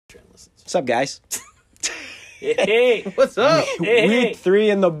What's up, guys? Hey, What's up? Week 3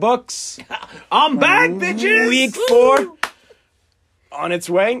 in the books. I'm back, bitches. Week 4 on its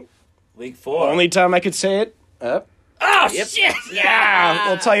way. Week 4. Only time I could say it. Oh, shit! Yeah,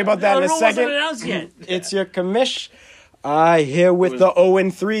 we'll tell you about that in a The rule wasn't second. announced yet. It's your commish. Here with the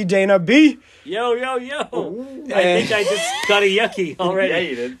 0-3 Dana B. Yo. I think I just got a yucky already. Yeah,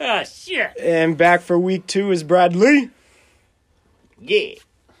 you did. Ah, shit. And back for week 2 is Brad Lee. Yeah.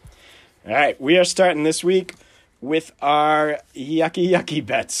 All right, we are starting this week with our yucky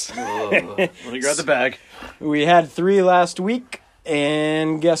bets. Let me grab the bag. We had 3 last week,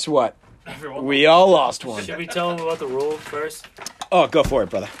 and guess what? We all lost one. Should we tell them about the rule first? Oh, go for it,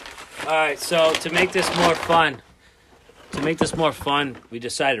 brother. All right, so to make this more fun, we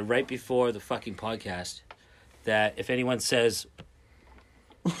decided right before the fucking podcast that if anyone says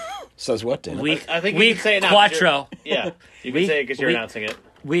Says what, Dana? week, I think you week can say it now, quattro, Yeah, you can Week- say it because you're week- announcing it.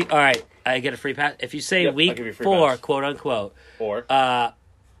 all right, I get a free pass. If you say Yep, I'll week give you a free 4, pass. quote unquote, Or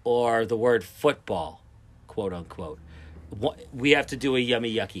or the word football, quote unquote, we have to do a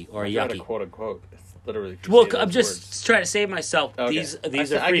yummy yucky or a not a yucky. quote unquote. It's literally. Well, say I'm those just words. trying to save myself. Okay.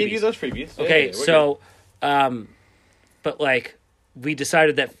 These are I gave freebies. you those freebies. Okay, Yeah, we're so, but like, we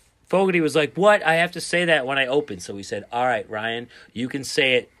decided that Fogarty was like, "What? I have to say that when I open." So we said, "All right, Ryan, you can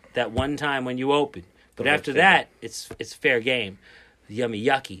say it that one time when you open, but Okay, after fair. that, it's fair game." Yummy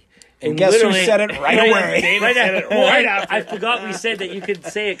yucky. And guess who literally- said it right away? Right said it well, right I- after. I forgot we said that you could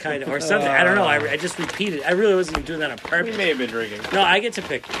say it kind of or something. I don't know. I just repeated. I really wasn't even doing that on good. purpose. We may have been drinking. No, I get to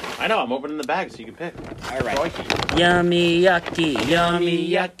pick. I know. I'm opening the bag so you can pick. All right. Crikey. Yummy yucky, yummy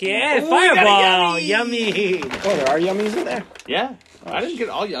yucky. Hey, Ooh, we got a fireball, yummy. yummy. Oh, there are yummies in there? Yeah. I didn't get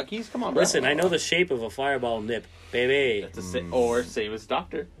all yuckies. Come on, bro. Listen, I know the shape of a fireball nip, baby. That's or same as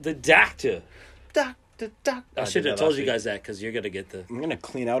doctor. The doctor. Doctor. I should have told you guys that because you're gonna get the. I'm going to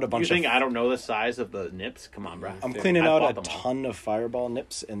clean out a You bunch think of... I don't know the size of the nips? Come on, bro. I'm cleaning out a ton of Fireball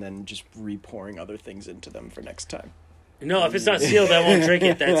nips and then just re-pouring other things into them for next time. No, if it's not sealed, I won't drink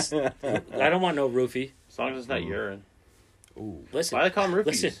it. That's. I don't want no roofie. As long as it's not urine. Listen, Why do they call them roofies?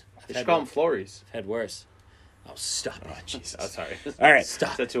 Listen, They should call them flories. I've had worse. Oh, stop it. Oh, sorry. All right, Is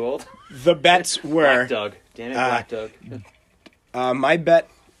Stop. that too old? the bets were... Black Doug. Damn it, Black Doug. my bet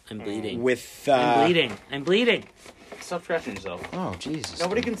I'm bleeding. with... I'm bleeding. Stop scratching yourself. Oh, Jesus.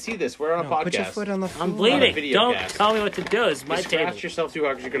 Nobody can see this. We're on a podcast. Put your foot on the floor. I'm On a bleeding. video Don't cast. tell me what to do. It's my You table. scratch yourself too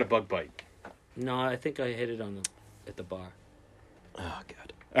hard because you're going to bug bite. No, I think I hit it at the bar. Oh,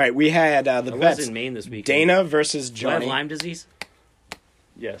 God. All right, we had the I was bets. in Maine this week. Dana versus Do I have Johnny. Lyme disease?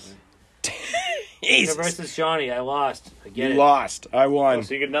 Yes. Dana Jesus. versus Johnny. I lost. I get You it. lost. I won. Oh,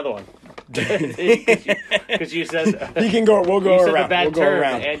 so you get another one. Because you said... You can go. We'll go you said around. the bad We'll go term,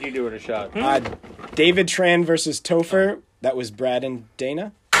 around. and you're doing a shot. David Tran versus Topher. That was Brad and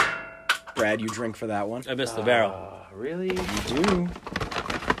Dana. Brad, you drink for that one. I missed the barrel. Really? You do.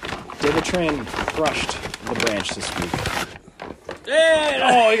 David Tran crushed the branch this week. Hey,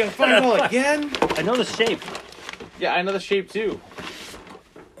 Oh, you got a fireball again? I know the shape. Yeah, I know the shape too.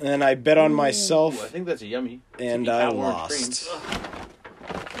 And I bet on Ooh, I myself, think that's a yummy. and Tippy I Cow orange lost.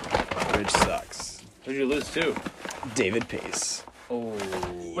 cream. Which sucks. Who'd you lose to? David Pace. Oh.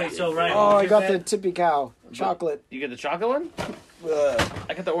 Wait, so Ryan, Oh, what I was got your the bet? Tippy Cow chocolate. You get the chocolate one?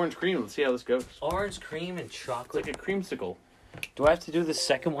 I got the orange cream. Let's see how this goes. Orange cream and It's chocolate. like a creamsicle. Do I have to do the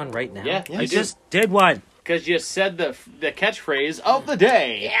second one right now? Yeah, I you do. just did one. Because you said the catchphrase of the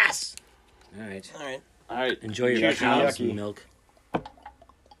day. Yes. All right. All right. All right. Enjoy your Cheers, cow's yucky. milk.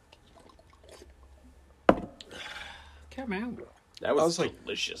 Caramel. That was, was like-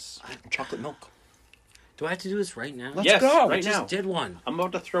 delicious. Chocolate milk. Do I have to do this right now? Let's Yes, go. right I just now. did one. I'm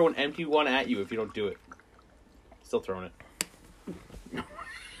about to throw an empty one at you if you don't do it. Still throwing it.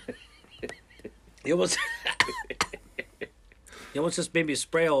 You almost, you almost just made me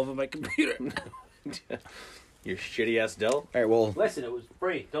spray all over my computer. Your shitty ass Dell. All right, well, Listen, it was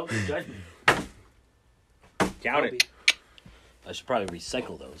free. Don't judge me. Count it. I should probably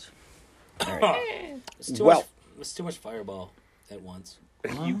recycle those. all right. It's too Well- much. It's too much Fireball at once.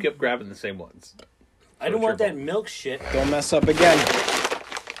 You kept grabbing the same ones. I don't it's want your that milk shit. Don't mess up again.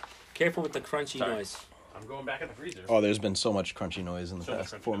 Careful with the crunchy Sorry. noise. I'm going back in the freezer. Oh, there's been so much crunchy noise in the So much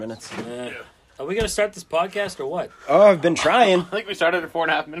past crunchy 4 noise. minutes. Are we gonna start this podcast or what? Oh, I've been trying. I think we started at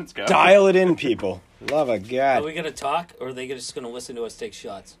 4.5 minutes ago. Dial it in, people. Love of Are God. we gonna talk or are they just gonna listen to us take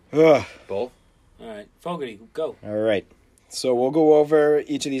shots? Ugh. Both. All right, Fogarty, go. All right. So we'll go over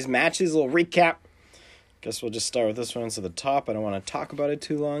each of these matches, a little recap. Guess we'll just start with this one. It's at the top. I don't want to talk about it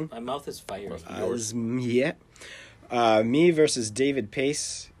too long. My mouth is fiery. Yeah. Me versus David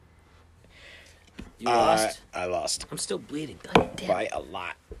Pace. You lost? I lost I'm still bleeding. God damn. by a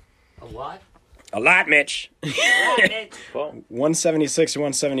lot. A lot? A lot, Mitch. Well, 176 to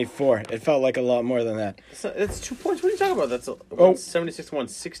 174. It felt like a lot more than that. it's 2 points. What are you talking about? That's 176 to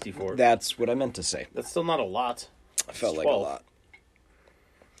 164. That's what I meant to say. That's still not a lot. It felt like 12. a lot.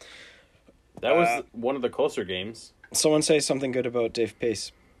 That was one of the closer games. Someone say something good about Dave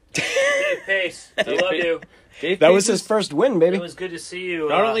Pace. Dave Pace, I love you. Dave That Pace was his first win, baby. It was good to see you.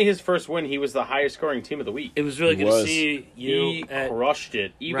 Not only his first win, he was the highest scoring team of the week. it was really He good was. to see you He at crushed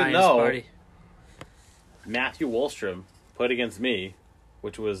it, even Ryan's though party. Matthew Wallstrom played against me,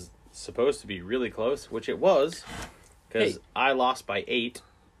 which was supposed to be really close, which it was, because Hey. I lost by 8.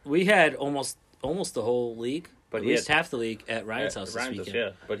 We had almost the whole league, But at he least had- half the league at Ryan's house this Ryan's, weekend. yeah,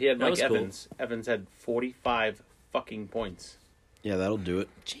 but he had That Mike was cool. Evans. Evans had 45 fucking points. Yeah, that'll do it.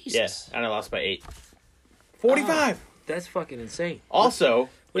 Jesus, Yes, and I lost by 8. 45. that's fucking insane. Also,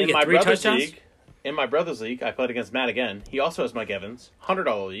 What, you in get my 3 brother's touchdowns? league, I played against Matt again. He also has Mike Evans,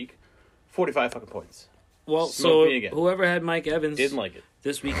 $100 league, 45 fucking points. Well, Smoked so me again. whoever had Mike Evans Didn't like it.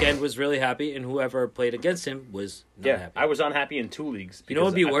 this weekend was really happy, and whoever played against him was not Yeah, happy. I was unhappy in 2 leagues. You know what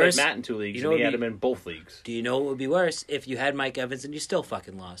would be because I worse? played Matt in 2 leagues, You know and he what had would him in both leagues. Do you know what would be worse? If you had Mike Evans and you still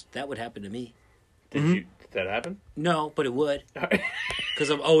fucking lost. That would happen to me. Did that happen? No, but it would. Because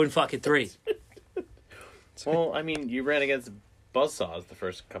I'm 0-3. Well, I mean, you ran against Buzzsaws the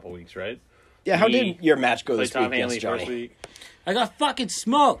first couple weeks, right? Yeah, how Me. did your match go Played this Tom week Hanley against first Johnny? week. I got fucking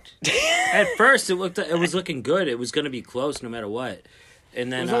smoked. At first, it was looking good. It was going to be close no matter what.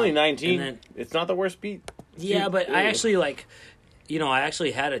 And then It was only 19. and then- It's not the worst beat. yeah, but I Ew. actually I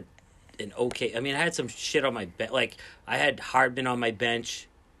actually had an okay. I mean, I had some shit on my bench. Like I had Hardman on my bench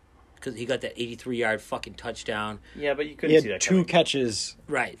because he got that 83-yard fucking touchdown. Yeah, but you He couldn't see had that 2 coming. catches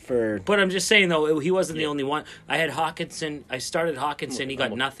Right. for... But I'm just saying though, he wasn't the Yeah. only one. I had Hawkinson. I started Hawkinson. He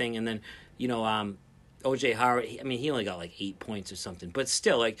got nothing, and then OJ Howard. He only got like 8 points or something. But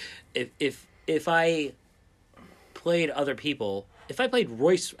still, like if I played other people, if I played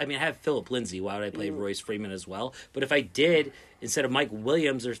Royce, I have Philip Lindsay. Why would I play Royce Freeman as well? But if I did instead of Mike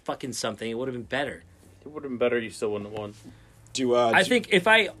Williams or fucking something, it would have been better. It would have been better. You still wouldn't have won. I think if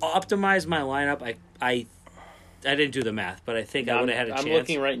I optimized my lineup, I didn't do the math, but I think I would have had a chance. I'm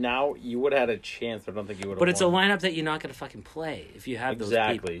looking right now. You would have had a chance, but I don't think you would have. But it's a won. lineup that you're not going to fucking play if you have those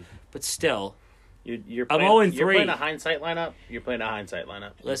Exactly. people. But still, You're I'm playing, 0-3. You're playing a hindsight lineup. You're playing a hindsight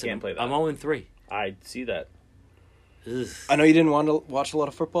lineup. listen, you can't play that. I'm 0-3. I see that. Ugh. I know you didn't want to watch a lot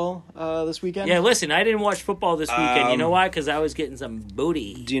of football this weekend. Yeah, listen, I didn't watch football this weekend. You know why? Because I was getting some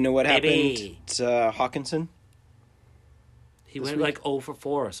booty. Do you know what Baby. happened to Hawkinson? He went like 0-4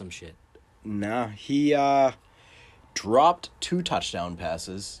 or some shit. No, he dropped 2 touchdown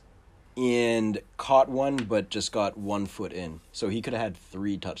passes and caught one, but just got 1 foot in. So he could have had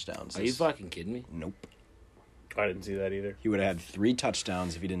 3 touchdowns. Are you fucking kidding me? Nope. I didn't see that either. He would have had 3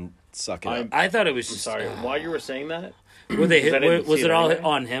 touchdowns if he didn't suck it I'm- up. I thought it was I'm just. sorry. While you were saying that, Were they hit? I didn't Was see it it all anyway.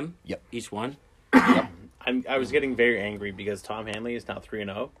 on him? Yep. Each one? I was getting very angry because Tom Hanley is now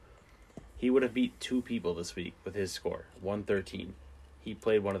 3-0. He would have beat 2 people this week with his score, 113. He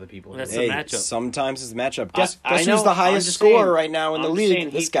played one of the people. That's Hey, the matchup. sometimes it's a matchup. Guess I who's know, the I'm highest just scorer saying. right now in the I'm just saying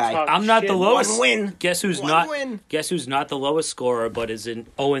league? he This guy. talked I'm not the shit. lowest. One win. Guess who's One not? win. Guess who's not the lowest scorer, but is in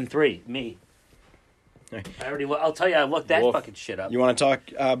 0-3? Me. Hey. I'll tell you. I looked that Wolf. fucking shit up. You want to talk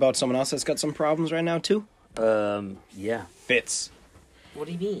about someone else that's got some problems right now, too? Yeah. Fitz. What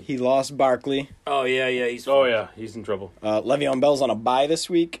do you mean? He lost Barkley. Oh yeah. He's. Oh yeah, he's in trouble. Le'Veon Bell's on a bye this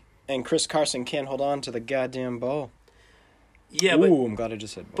week, and Chris Carson can't hold on to the goddamn ball. Yeah, Ooh, I'm glad I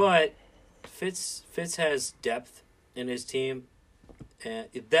just said ball. but Fitz has depth in his team, and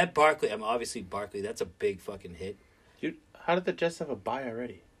that Barkley. Obviously Barkley. That's a big fucking hit. Dude, how did the Jets have a bye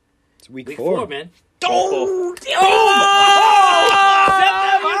already? It's week Week 4. 4, man. Oh!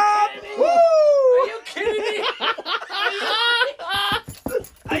 Are you kidding me?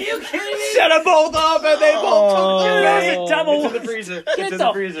 Are you kidding me? Set them both up and they both took Dude, that's a double. It's in the freezer. It's in the-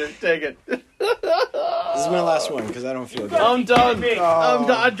 the freezer. Take it. This is my last one because I don't feel good. I'm done. me. I'm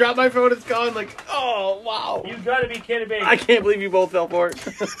done. I dropped my phone. It's gone. Like, oh wow. You gotta be kidding me. I can't believe you both fell for it.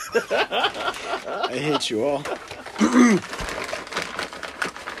 I hate you all.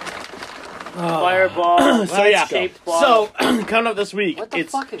 Fireball. So yeah. shaped ball. So coming up this week, What the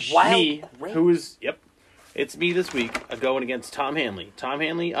it's fuck is wild me rain? who is It's me this week going against Tom Hanley. Tom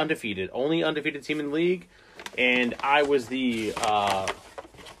Hanley undefeated, only undefeated team in the league, and I was the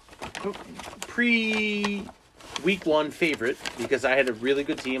pre-week 1 favorite because I had a really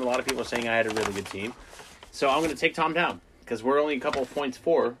good team. A lot of people are saying I had a really good team, so I'm going to take Tom down because we're only a couple of points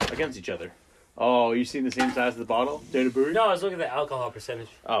against each other. Oh, you seen the same size as the bottle? Dana Brewery? No, I was looking at the alcohol percentage.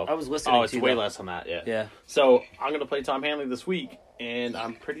 Oh. I was listening Oh, it's to you, way though. less on that, yeah. Yeah. So, I'm going to play Tom Hanley this week, and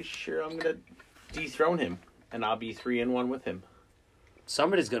I'm pretty sure I'm going to dethrone him, and I'll be 3-1 with him.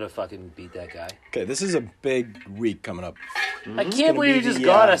 Somebody's gonna fucking beat that guy. Okay, this is a big week coming up. I can't gonna believe be you just the,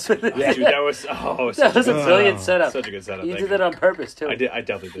 got us with it. Dude, that was That was a brilliant Oh. setup. such a good setup. You thank did that on purpose too. I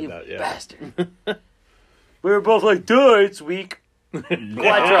definitely You did that, yeah. bastard. We were both like, duh, it's weak.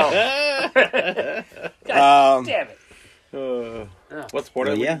 Quattro. God damn it. What sport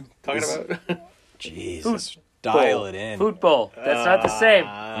are Well, we yeah. talking This- about? Jesus, dial it in. Football. That's not the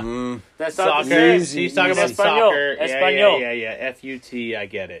same. That's not the Soccer. same. He's talking about Espanol. soccer. Espanol. Yeah. F-U-T, I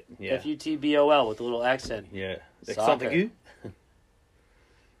get it. Yeah. F-U-T-B-O-L with a little accent. Yeah. Soccer. Something good?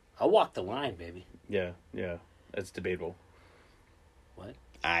 I'll walk the line, baby. Yeah. That's debatable. What?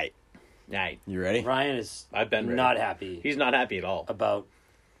 Alright, Right. you ready? Ryan is I've been ready. not happy He's not happy at all. about...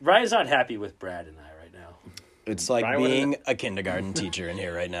 Ryan's not happy with Brad and I right now. It's like Brian, what is being a kindergarten teacher in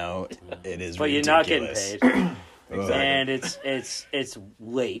here right now. It is But you're ridiculous. not getting paid. Exactly. And it's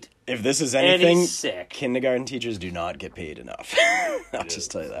late. If this is And anything, he's sick. kindergarten teachers do not get paid enough. I'll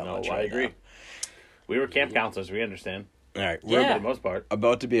just tell you that No, much I right agree. now. We were camp counselors. We understand. All right, We're Yeah. for the most part.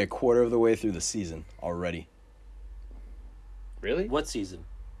 about to be a quarter of the way through the season already. Really? What season?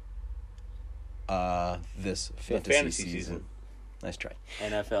 This The fantasy, season. Nice try.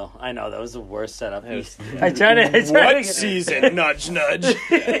 NFL. I know, that was the worst setup. It was- I tried to get... season? Nudge, nudge.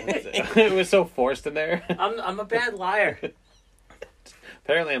 It was so forced in there. I'm a bad liar.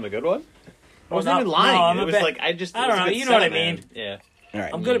 Apparently, I'm a good one. I Well, wasn't no- even lying. no, I'm it a was bit- like I just. I it don't was a know, good you know what I setup, man. mean. Yeah. All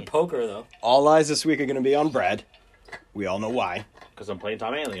right. I'm good at poker, though. All eyes this week are going to be on Brad. We all know why. Because I'm playing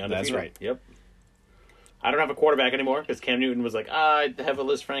Tom Hanley. Undefeated. right. Yep. I don't have a quarterback anymore because Cam Newton was like, I have a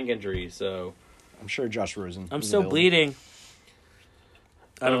Liz Frank injury, so I'm sure Josh Rosen. I'm is still available. bleeding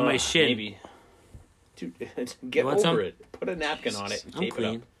out of my shin. Maybe. Dude, get You want over some? it. Put a napkin on it and I'm tape it up.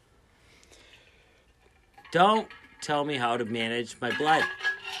 clean. Don't tell me how to manage my blood.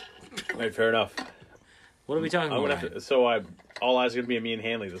 All right, fair enough. What are we talking I'm about? gonna have to. So all eyes are gonna be on me and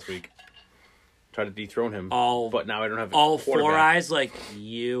Hanley this week. Try to dethrone him. All- but now I don't have a All four quarterback. eyes, like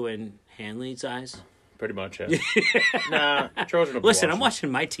you and Hanley's eyes. Pretty much. Yeah. Nah, Trojan. will be Listen, I'm watching.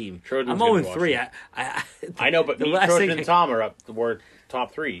 watching my team. Trojan's I'm gonna be 0-3. I know, but the me, last Trojan, thing- and Tom are up. We're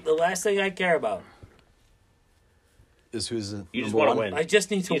top 3. the last thing I care about. Is who's the You just number want to one? win. I just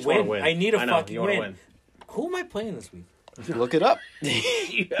need to You just wanna win. I need a know, fucking you wanna win. Who am I playing this week? Look it up. You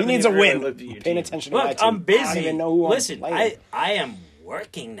He haven't needs a even really win. looked at your Paying team. attention to my Look, team. I'm busy. I don't even know who Listen, I'm playing. I am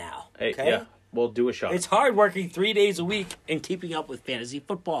working now. Hey, Okay? yeah, we'll do a shot. It's hard working 3 days a week and keeping up with fantasy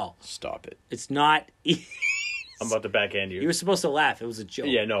football. Stop it. It's not. I'm about to backhand you. You were supposed to laugh. It was a joke.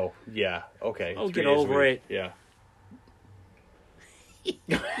 Yeah, no, yeah, okay. Oh, 3 get days a over week. it.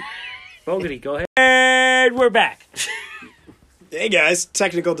 Yeah. Fogarty, go ahead. And we're back. Hey guys,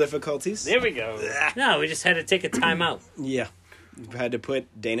 technical difficulties. There we go. No, we just had to take a timeout. Yeah. We had to put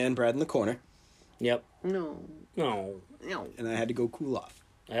Dana and Brad in the corner, Yep. No, No. no. and I had to go cool off.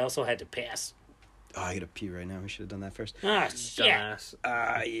 I also had to pass. Oh, I gotta pee right now. We should have done that first. Ah, shit. Dumbass.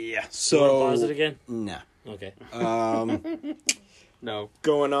 Yeah. You want to So pause it again? Nah. Okay. No.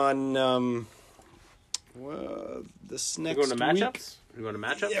 Going on this We're next going to week. matchups. We're going to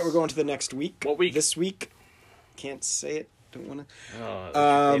matchups. Yeah, we're going to the next week. What week? This week. Can't say it. Don't want to. Oh,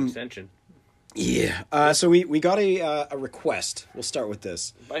 that's your extension. Yeah. So we got a request. We'll start with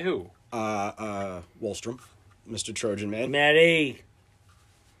this. By who? Wallstrom, Mr. Trojan Man. Matty.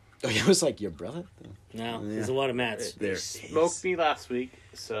 Oh, it was like your brother. No, there's a lot of Matts. There. Smoked me last week,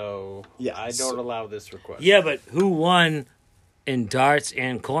 so Yeah, I don't allow this request. Yeah, but who won in darts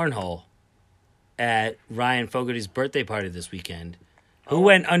and cornhole at Ryan Fogarty's birthday party this weekend? Who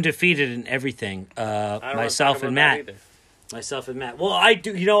went undefeated in everything? I don't wanna Myself talk and about that Matt. either. Myself and Matt. Well, I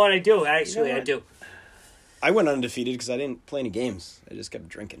do. You know what I do? Actually, You know I what? do. I went undefeated because I didn't play any games. I just kept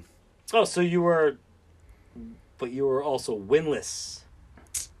drinking. Oh, so you were, but you were also winless.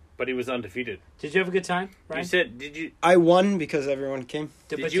 But he was undefeated. Did you have a good time, Ryan? You said, did you? I won because everyone came.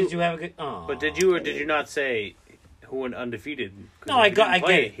 But you- did you have a good? Oh. But did you or did you not say who went undefeated? 'Cause No, if I he got. didn't I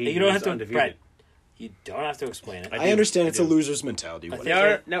play, get it. he You don't was have to. undefeated. Brett, you don't have to explain it. I I, do, understand I it's do. a loser's mentality. I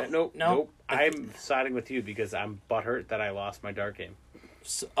Whatever. think- No. No. I'm siding with you because I'm butthurt that I lost my dart game.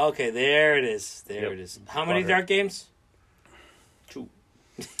 So, okay, there it is. There Yep. it is. How many Butthurt. dart games? 2.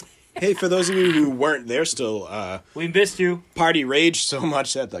 Hey, for those of you who weren't there still, We missed you. party raged so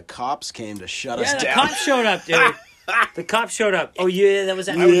much that the cops came to shut Yeah, us the down. cops showed up, dude. The cops showed up. Oh yeah, that was.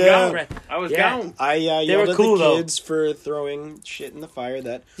 I was Yeah. gone, Brett. I was Yeah. down. I were yelled at cool, the though. kids for throwing shit in the fire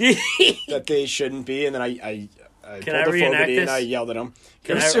that they shouldn't be, and then I I Can I pulled a reenact Fogarty and this? I yelled at him.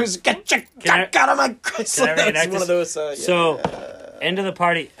 Can I- Get your can I- cock out of my Chrysler. Can I reenact That's one this? of those. So, end of the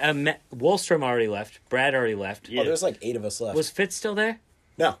party. Wallstrom already left. Brad already left. Oh, there's like 8 of us left. Was Fitz still there?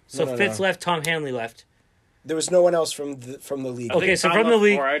 no. So no, Fitz no. left. Tom Hanley left. There was no one else from the league. Okay, so Tom from the left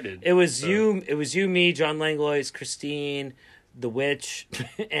league, before I did, it was so. you. It was you, me, John Langlois, Christine, the Witch,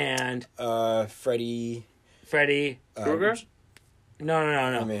 and Freddie. Freddie. Kruger? No.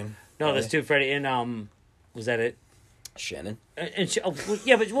 I mean, No, there's two Freddie and was that it? Shannon. And she,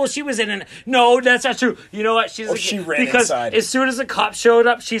 yeah, but she was in an. No, that's not true. You know what? She ran because inside. as soon as the cop showed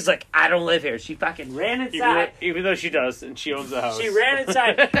up, she's like, "I don't live here." She fucking ran inside. Even though she does, and she owns the house. She ran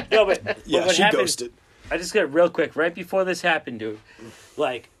inside. No, but Yeah, what she happened? ghosted. I just got real quick right before this happened, dude.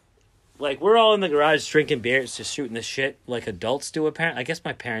 Like we're all in the garage drinking beers, just shooting the shit like adults do. Apparently, I guess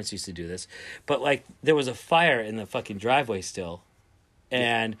my parents used to do this, but like there was a fire in the fucking driveway still,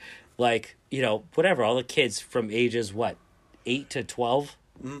 and like whatever, all the kids from ages 8 to 12.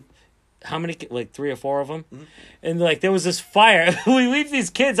 Mm-hmm. How many? Like 3 or 4 of them, and like there was this fire. We leave these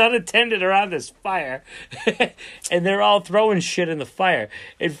kids unattended around this fire, and they're all throwing shit in the fire.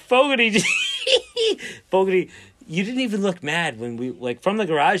 And Fogarty, Fogarty, you didn't even look mad when we from the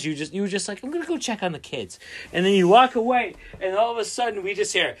garage. You were just like, I'm gonna go check on the kids, and then you walk away, and all of a sudden we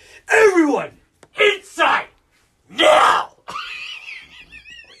just hear everyone inside now.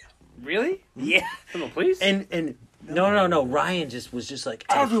 Really? Yeah, From the police? and. No. Ryan was just like,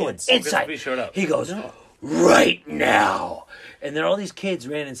 everyone kids. inside. Because we showed up. He goes, right now. And then all these kids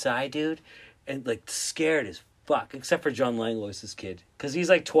ran inside, dude, and like scared as fuck, except for John Langlois' kid. Because he's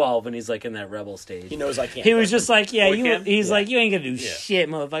like 12 and he's like in that rebel stage. He knows I can't. He was just like, yeah, Boy Ken? he's like, you ain't gonna do shit,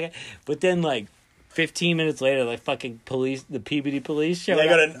 motherfucker. But then like 15 minutes later, like fucking the PBD police showed Yeah, I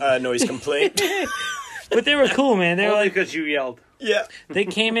up. got a noise complaint. But they were cool, man. They were Only like, because you yelled. Yeah. they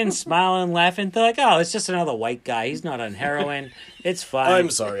came in smiling, laughing. They're like, oh, it's just another white guy. He's not on heroin. It's fine. I'm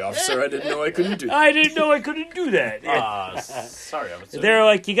sorry, officer. I didn't know I couldn't do that. I didn't know I couldn't do that. Sorry, I was They're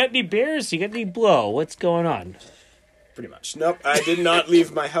like, you got any beers? You got any blow? What's going on? Pretty much. Nope. I did not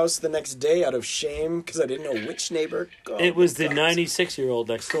leave my house the next day out of shame because I didn't know which neighbor. God, It was the God. 96-year-old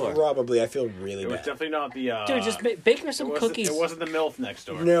next door. Probably. I feel really It was bad. definitely not the... Dude, just bake her some cookies. It wasn't the MILF next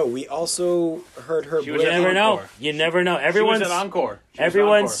door. No, we also heard her She was You at break never know. Encore. You never know. She was Everyone's at Encore. She was at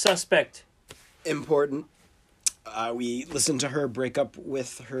everyone's Encore. suspect. important. We listened to her break up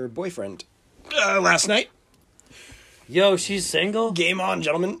with her boyfriend last night. Yo, she's single? Game on,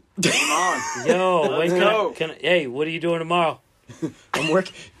 gentlemen. Come on. Yo, Let's go. hey, what are you doing tomorrow? I'm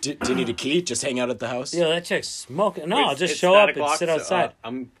working. Do you need a key? Just hang out at the house? Yo, that chick's smoking. No, I'll just It's show 9 up and o'clock, sit so, outside.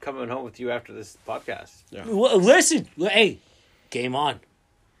 I'm coming home with you after this podcast. Listen, hey, game on.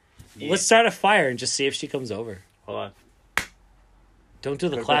 Yeah. Let's start a fire and just see if she comes over. Hold on. Don't do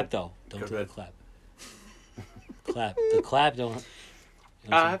the Go clap, good. though. Don't Go do the good. clap. Clap. The clap don't...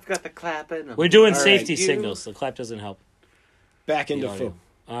 I've got the clap in them. We're doing All right, safety you- signals. The clap doesn't help. Back the into audio. foot.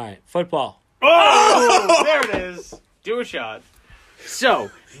 All right, football. Oh, there it is. Do a shot. So,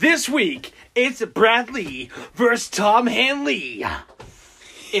 this week, it's Brad Lee versus Tom Hanley.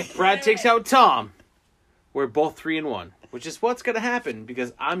 If Brad takes out Tom, we're both 3-1, which is what's going to happen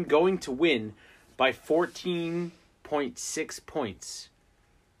because I'm going to win by 14.6 points.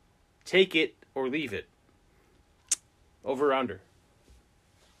 Take it or leave it. Over or under?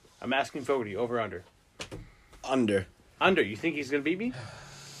 I'm asking Fogarty, over or under? Under. Under. You think he's going to beat me?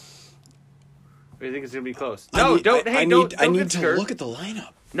 Or you think it's going to be close? I No, need- don't. I Hey, need, don't I get need to scared. look at the lineup.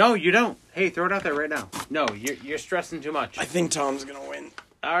 No, you don't. Hey, throw it out there right now. No, you're stressing too much. I think Tom's gonna win.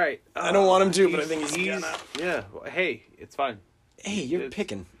 All right. I don't want him to, but I think he's gonna. Yeah. Well, hey, it's fine. Hey, you're It's-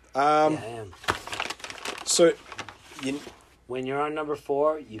 picking. I am. So, you, When you're on number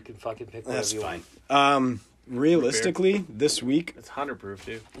 4, you can fucking pick whatever that's you fine. want. Realistically, this week It's 100 proof,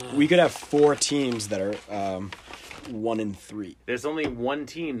 dude. we could have 4 teams that are 1-3. There's only one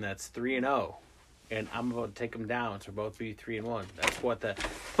team that's 3-0, and I'm about to take them down. So we're both be 3-1. That's what the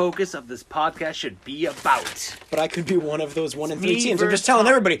focus of this podcast should be about. But I could be one of those 1-3 me teams. I'm versus just telling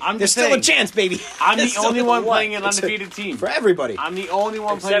Tom. everybody. I'm There's just still saying. a chance, baby. I'm There's the still only a one what? playing an It's a- undefeated team. For everybody. I'm the only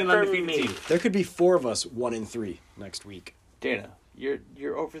one Except playing an for undefeated me. team. There could be 4 of us 1-3 next week. Dana, you're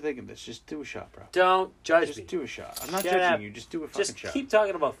overthinking this. Just do a shot, bro. Don't judge Just me. do a shot. I'm not Shut judging up. you. Just do a fucking Just shot. keep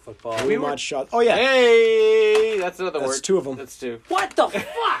talking about football. We were- want shot. Oh yeah. Hey, that's another That's word. 2 of them. That's 2. What the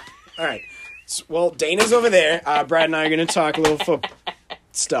fuck? All right. Well, Dana's over there. Brad and I are going to talk a little foot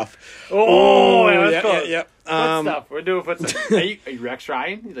stuff. Oh, yeah, that's yeah, close. yeah. Foot stuff. We're doing foot stuff. Are you Rex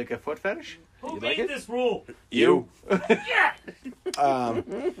Ryan? You like a foot fetish? Who You made like it? this rule? You. Yeah.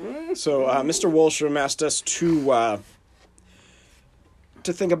 So, Mr. Wolstrom asked us to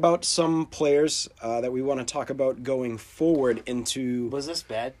to think about some players that we want to talk about going forward into Was this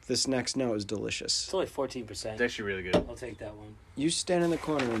bad? this next. No, it was delicious. It's only 14%. It's actually really good. I'll take that one. You stand in the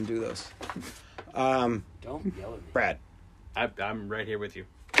corner and do those. Don't yell at me. Brad, I'm right here with you.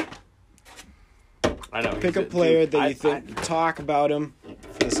 I know. pick a player that you think. Talk about him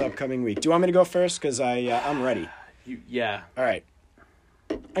for this upcoming week. Do you want me to go first? Because I'm ready. Yeah. All right.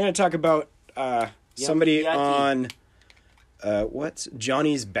 I'm going to talk about somebody Yucky. on what's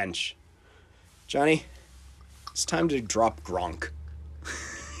Johnny's bench. Johnny, it's time to drop Gronk.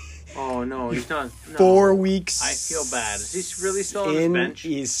 Oh no, he's not. No. 4 weeks. I feel bad. Is he really still on his in, bench?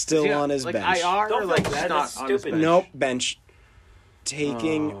 He's still on his like bench. IR Don't or feel like bad, just that's not on his stupid. bench? Nope, bench.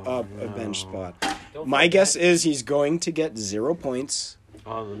 Taking up a no. bench spot. Don't My feel guess bad. is he's going to get 0 points.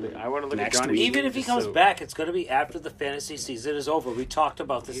 Oh, I want to look Next at Johnny. week. Even if he just comes so- back, it's going to be after the fantasy season is over. We talked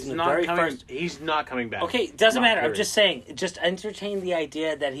about this He's in the not very coming. first. He's not coming back. Okay, doesn't Not matter. I'm period. just saying. Just entertain the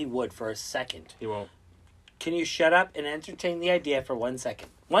idea that he would for a second. He won't. Can you shut up and entertain the idea for 1 second?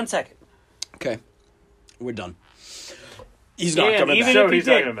 1 second. Okay. We're done. He's not And coming even back. So if he he's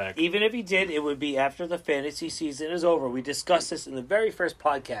not did, coming back. even if he did, it would be after the fantasy season is over. We discussed this in the very first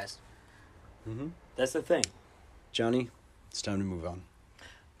podcast. Mm-hmm. That's the thing. Johnny, it's time to move on.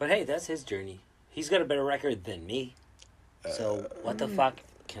 But hey, that's his journey. He's got a better record than me. So what the fuck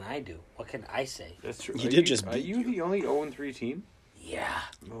can I do? What can I say? That's true. He Are did just Are beat you the only 0-3 team? Yeah.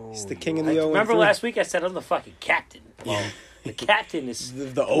 He's the king of the 0 Remember last week I said I'm the fucking captain. Well, the captain is The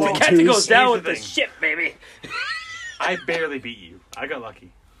the 0 captain goes down Here's with the the thing. ship, baby. I barely beat you. I got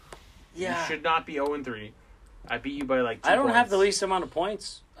lucky. Yeah. You should not be 0-3. I beat you by like 2 I don't have points. the least amount of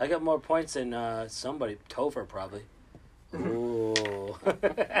points. I got more points than somebody. Topher probably. Ooh.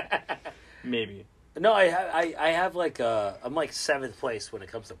 Maybe. No, I have like I'm like 7th place when it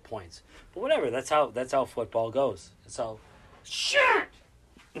comes to points. But whatever, that's how football goes. That's how. Shit.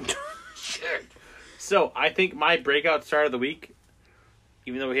 Shit. So I think my breakout start of the week,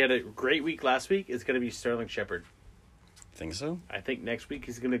 even though he had a great week last week, is going to be Sterling Shepard. Think so? I think next week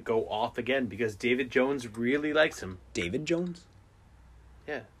he's going to go off again because David Jones really likes him. David Jones?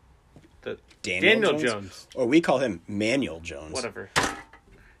 Yeah. Daniel Jones. Jones? Or we call him Manuel Jones. Whatever.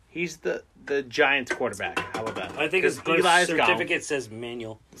 He's the Giants quarterback. How about that? I think his 'Cause birth Eli's gone. certificate says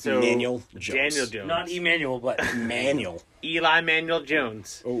Manuel, So Manuel Jones. Daniel Jones. not Emmanuel, but Manuel. Eli Manuel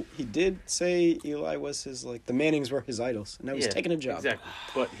Jones. Oh, he did say Eli was his, like, the Mannings were his idols. And now he's taking a job. Exactly.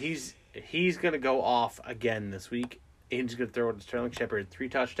 But he's going to go off again this week. And he's going to throw it to Sterling Shepard. 3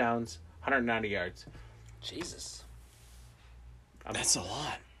 touchdowns, 190 yards. Jesus. That's a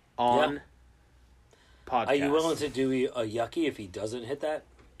lot. On podcast. Are you willing to do a yucky if he doesn't hit that?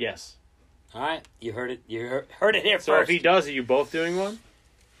 Yes. All right, you heard it. You heard it here So first. if he does, are you both doing one?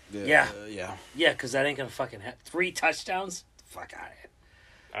 Yeah. Yeah. Yeah, because that ain't gonna fucking have 3 touchdowns. Fuck out of here.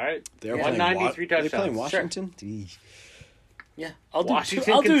 All right. They're Yeah. playing 193 Are they playing touchdowns. Washington? Eesh. Yeah, I'll do Washington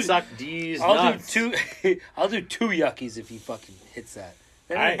two. I'll can do. suck D's I'll nuts. do 2. I'll do 2 yuckies if he fucking hits that.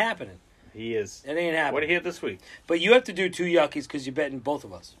 That ain't All right. happening. He is. That ain't happening. What did he hit this week? But you have to do 2 yuckies because you're betting both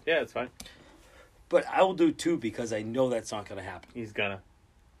of us. Yeah, it's fine. But I will do 2 because I know that's not gonna happen. He's gonna.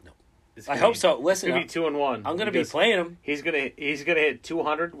 No. It's I gonna hope be- so. It's Listen, gonna be 2-1. I'm gonna be because playing him. He's gonna hit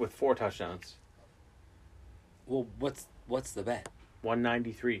 200 with 4 touchdowns. Well, what's the bet?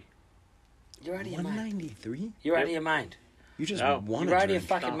 193. You're out of your mind. 193? You're out Yep. of your mind. You just No. won You're a out of your drink.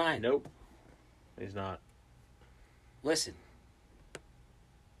 fucking Not- mind. Nope. He's not. Listen,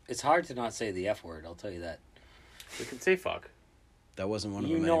 it's hard to not say the F word. I'll tell you that. We can say fuck. That wasn't one of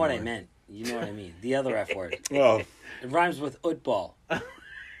You them know what I anymore. meant. You know what I mean. The other F word. Well, It rhymes with utball.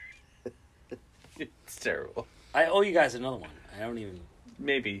 It's terrible. I owe you guys another one. I don't even.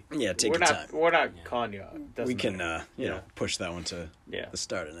 Maybe. yeah, take we're your not, time. We're not Yeah. calling you out. Doesn't We can, matter. you know, Yeah. push that one to Yeah. the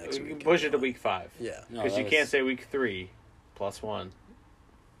start of next We can week. push it to week 5. Yeah. No, Because that you was- can't say week 3 plus 1.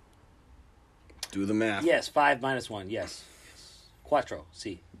 Do the math. Yes, 5 minus 1. Yes. Quattro.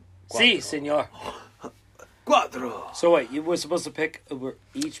 Si. Quattro. Si, senor. Cuatro. So wait, you were supposed to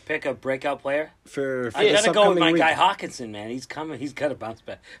each pick a breakout player? For I this gotta go with upcoming my week. guy Hawkinson, man. He's coming. He's got to bounce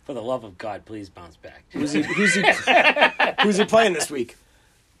back. For the love of God, please bounce back. Who's he playing this week?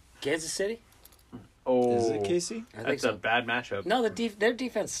 Kansas City? Oh. Is it Casey? I think That's so. a bad matchup. No, their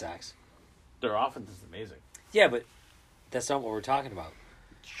defense sucks. Their offense is amazing. Yeah, but that's not what we're talking about.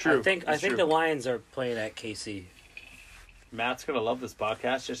 It's true. I think It's true. the Lions are playing at KC. Matt's going to love this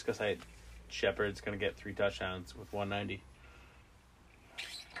podcast just because Shepard's going to get 3 touchdowns with 190.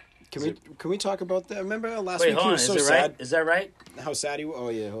 Can we talk about that? Remember last Wait, week hold he on. was Is so it sad. right? Is that right? How sad he was. Oh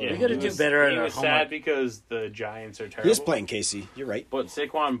yeah. Hold Yeah, on. We gotta he do was- better at He our was homework. sad because the Giants are terrible. He is playing Casey. You're right. But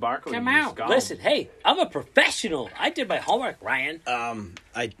Saquon Barkley Come is out. gone. Listen, hey, I'm a professional. I did my homework, Ryan.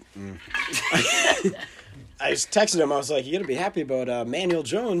 I was texting him. I was like, "You gotta be happy about Manuel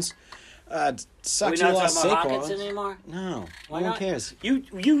Jones." Are we Sucks not you lost talking about Saquon. Hawkins anymore? No, Why no one not? cares.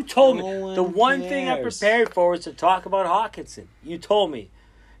 You told me No the one one thing I cares. prepared for was to talk about Hawkinson. You told me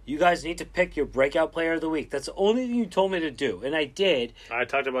you guys need to pick your breakout player of the week. That's the only thing you told me to do, and I did. I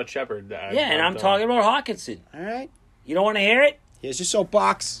talked about Shepard. Yeah, and I'm talking about Hawkinson. All right. You don't want to hear it? Here's your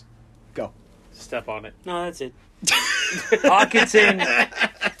soapbox. Go. Step on it. No, that's it. Hawkinson.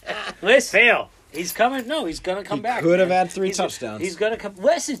 Listen, Fail. he's coming. No, he's gonna come He back. could have man. had 3 He's- touchdowns. He's gonna come.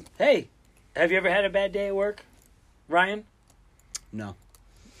 Listen, hey, have you ever had a bad day at work, Ryan? No.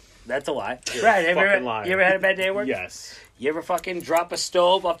 That's a lie. Right? Have fucking liar. you ever had a bad day at work? Yes. You ever fucking drop a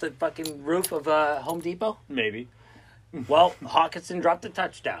stove off the fucking roof of Home Depot? Maybe. Well, Hawkinson dropped a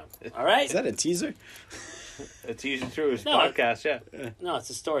touchdown. All right. Is that a teaser? It's easy through his No. podcast, yeah. No, it's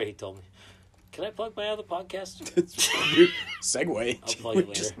a story he told me. Can I plug my other podcast? Segue. I'll plug it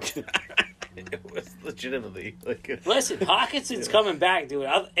later. It was legitimately like Listen, Hawkinson's coming back, dude.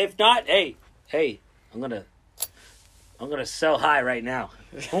 If not, hey, I'm gonna sell high right now.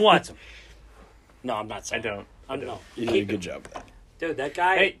 Who wants him? No, I'm not I selling. don't. No. You did a good job with that. Dude, that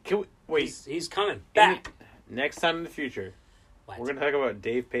guy. Hey, can we wait? he's coming back. Next time in the future, What? we're gonna talk about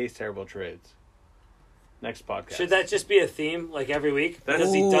Dave Pace terrible trades. Next podcast. Should that just be a theme, like every week? That's-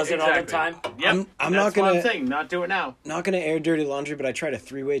 Because he does it all the exactly. time. Yep. I'm That's not what gonna- I'm saying. Not do it now. Not gonna air dirty laundry, but I tried a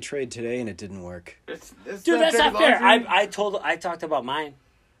 3-way trade today and it didn't work. It's Dude, that's dirty not fair. laundry. I talked about mine.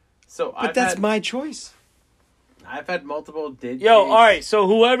 So But that's my choice. I've had multiple did. Yo, all right. So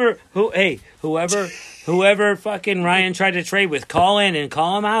whoever fucking Ryan tried to trade with, call in and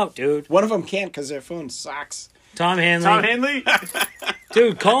call him out, dude. One of them can't because their phone sucks. Tom Hanley, Tom Hanley.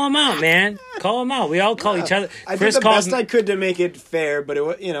 dude, call him out, man. Call him out. We all call each other. I did Chris the called best I could to make it fair, but it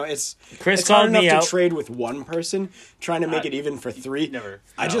was, it's Chris it's hard called enough me to out. trade with one person, trying to make it even for 3. Never.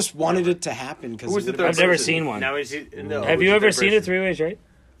 I No, just wanted never. it to happen because Who was the third I've never person? seen one. Now is he? No. Have who's you the ever third seen a person? three-way trade?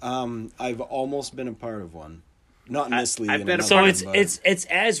 I've almost been a part of one, not in this league. I've in been a another So part one, of but- it's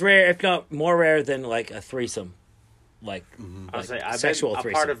as rare, if not more rare, than like a threesome, like, I'll say I've sexual been a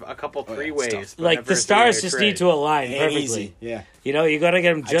thresome. part of a couple yeah, three it's ways. tough. but like never the a stars three-way just trade. need to align and perfectly. easy. Yeah. You know, you got to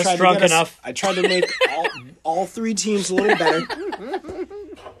get them I just tried to drunk get us- enough. I tried to make all 3 teams a little better,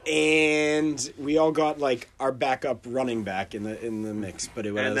 and we all got like our backup running back in the mix. But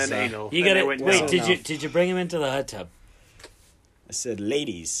it was And then anal. You And got they to went wait. down. Did you bring him into the hot tub? I said,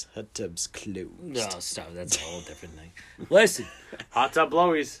 "Ladies, hot tubs closed." No, stop. That's a whole different thing. Listen, Hot tub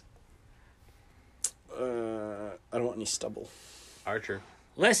blowies. I don't want any stubble. Archer.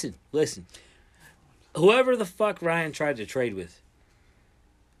 listen. Whoever the fuck Ryan tried to trade with,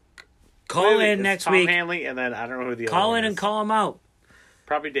 call Wait, in it's next Tom week. Hanley, and then I don't know who the other Call one in is. and call him out.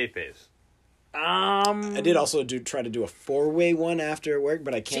 Probably Dave Pace. I did also try to do a 4-way one after work,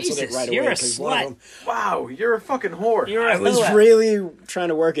 but I canceled Jesus, it right you're away a because one slut. of them. Wow, you're a fucking whore. You're I a was whore. really trying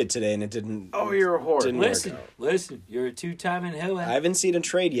to work it today, and it didn't. Oh, you're a whore. Didn't work. Listen. You're a two-time in who? I haven't seen a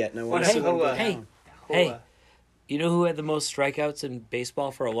trade yet, and I want Hey, to see one go hey, down. hey. You know who had the most strikeouts in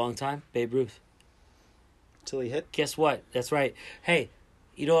baseball for a long time? Babe Ruth. Till he hit. Guess what? That's right. Hey,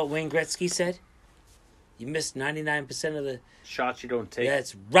 you know what Wayne Gretzky said? You missed 99% of the... Shots you don't take.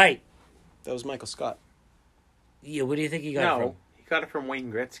 That's right. That was Michael Scott. Yeah, what do you think he got it No, from? he got it from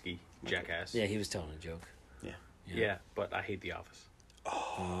Wayne Gretzky, jackass. Yeah, he was telling a joke. Yeah, but I hate The Office.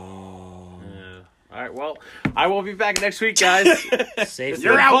 Oh. All right, well, I will be back next week, guys. Safe.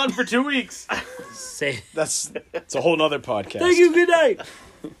 You're fun for 2 weeks. Safe. It's a whole nother podcast. Thank you. Good night.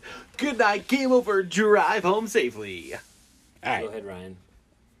 Good night. Game over. Drive home safely. All Go right. ahead, Ryan.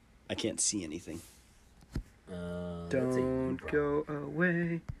 I can't see anything. That's a- go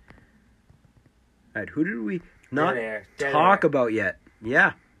away. All right, who did we Dead air. Dead talk air. about yet?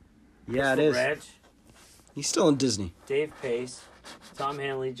 Yeah. Yeah, it is. Reg, He's still in Disney. Dave Pace, Tom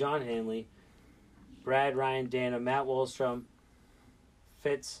Hanley, John Hanley, Brad, Ryan, Dana, Matt Wallstrom,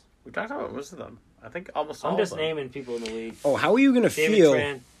 Fitz. We talked about most of them. I think almost all I'm just of them. naming people in the league. Oh, how are you going to David feel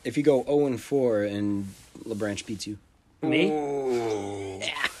Tran. if you go 0-4 and LeBranch beats you? Me? Ooh.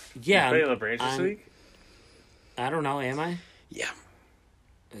 Yeah. Playing LeBranch this I'm- week? I don't know. Am I? Yeah.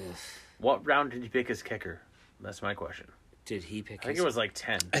 What round did you pick as kicker? That's my question. Did he pick? I think his... it was like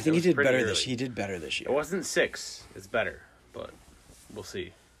 10. I think It he was did pretty better early. this. He did better this It year. wasn't 6. It's better, but we'll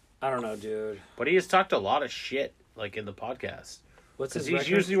see. I don't know, dude. But he has talked a lot of shit, like in the podcast. What's Because his he's record?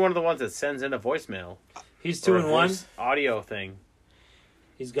 usually one of the ones that sends in a voicemail. He's or 2 a and 1. voice audio thing.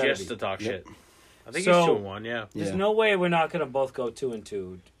 He's got Just to to talk Yep. shit. I think So- he's 2-1. Yeah. There's Yeah. no way we're not going to both go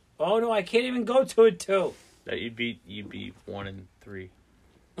 2-2. Oh no, I can't even go 2-2. That you'd be 1-3.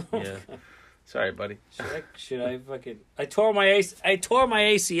 Yeah. Sorry, buddy. Should I fucking? I tore my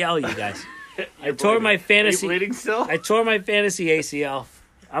ACL, you guys. I tore my fantasy. Are you bleeding still? I tore my fantasy ACL.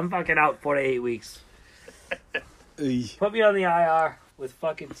 I'm fucking out 4 to 8 weeks. Put me on the IR with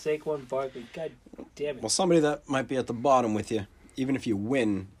fucking Saquon Barkley. God damn it. Well, somebody that might be at the bottom with you, even if you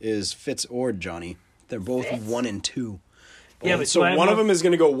win, is Fitz or Johnny. They're both Fitz? 1 and 2. Yeah, but so do I have one of more- them is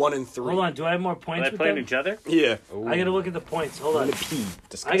going to go 1 and 3. Hold on, do I have more Are points they with playing them? each other? Yeah. I gotta look at the points. Hold I'm on. gonna pee.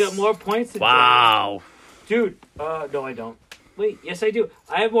 Discuss. I got more points than Wow. Johnny. Dude, no I don't. Wait, yes I do.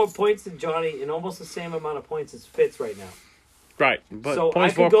 I have more points than Johnny and almost the same amount of points as Fitz right now. Right. But So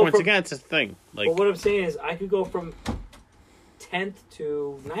points I could for, go points from- against is the thing. Like, But what I'm saying is I could go from 10th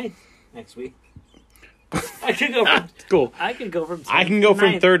to 9th next week. I could go from cool. I can go from 10th I can go to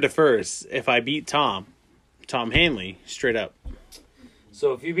from 9th. 3rd to 1st if I beat Tom Hanley, straight up.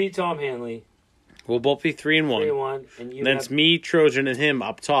 So if you beat Tom Hanley, We'll both be 3-1. 3-1, and you Then have, it's me, Trojan, and him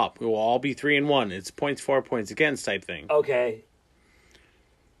up top. We will all be 3-1. It's points for, points against type thing. okay.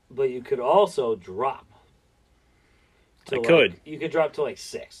 But you could also drop. to I like- could. You could drop to like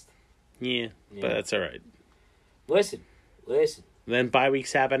 6th. Yeah, Yeah. but that's all right. Listen. Then bye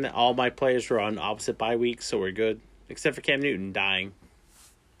weeks happen. All my players were on opposite bye weeks, so we're good. Except for Cam Newton dying.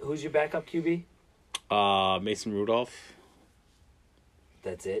 Who's your backup QB? Mason Rudolph.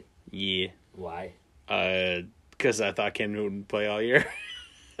 That's it. Yeah. Why? Because I thought Cam Newton would play all year.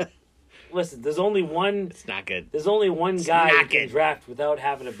 Listen, there's only one. It's not good. There's only one guy you not can good. draft without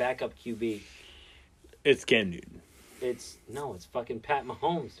having a backup QB. It's Cam Newton. It's fucking Pat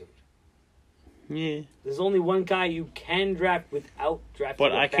Mahomes, dude. Yeah. There's only one guy you can draft without drafting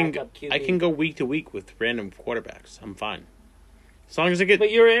But a I can backup QB. I can go week to week with random quarterbacks. I'm fine. As long as I get.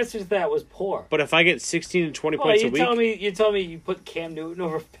 But your answer to that was poor. But if I get 16 to 20 Oh, points a you week. telling me you put Cam Newton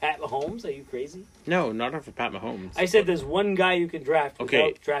over Pat Mahomes? Are you crazy? No, not over Pat Mahomes. I said there's one guy you can draft Okay,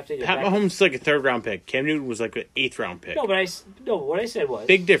 without drafting a Pat backup. Mahomes is like a 3rd round pick. Cam Newton was like an 8th round pick. No, but what I said was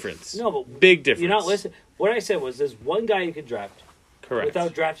Big difference. No, but Big difference. You're not listening. What I said was there's one guy you can draft Correct.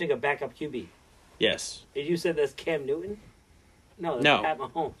 without drafting a backup QB. Yes. And you said that's Cam Newton? No, that's No. Pat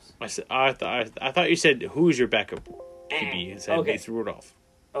Mahomes. I thought you said who's your backup QB and said Okay. Mason Rudolph.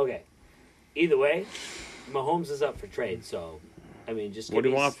 Okay. Either way, Mahomes is up for trade, so I mean just give What do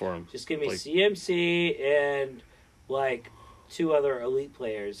you me- want for him? Just give me Like- CMC and like 2 other elite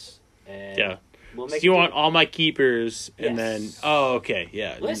players and Yeah. we'll So make you it want all my keepers and then Yes. okay,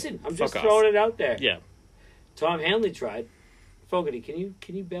 yeah. Listen, I'm Fuck just off. throwing it out there. Yeah. Tom Hanley tried. Fogarty, can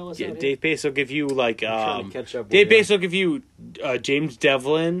you bail us Yeah, out here? Dave Pace will give you like trying to catch up with Dave you. Pace will give you James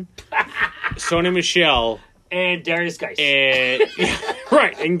Devlin, Sony Michelle, And Darius Geis. and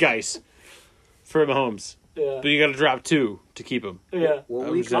right, and Geis for Mahomes. yeah. But you got to drop 2 to keep him. Yeah. What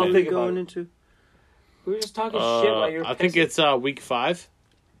I'm week saying- are I'll we think about going it. into? We were just talking shit while you were I think pissing. it's week 5.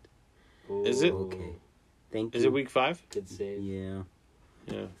 Is it? Okay. Thank you. Is it week 5? Good save. Yeah.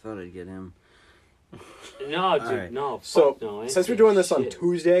 Yeah. Thought I'd get him. No, dude, Alright. no. So, fuck no, I ain't since we're saying doing this on shit.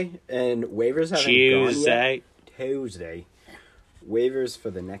 Tuesday and waivers haven't gone yet. Tuesday. Tuesday. Waivers for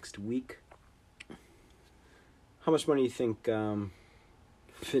the next week. How much money do you think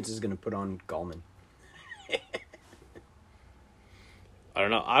Fitz is going to put on Gallman? I don't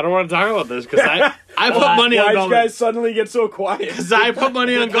know. I don't want to talk about this because I put money on Why'd you Gallman. guys suddenly get so quiet? Because I put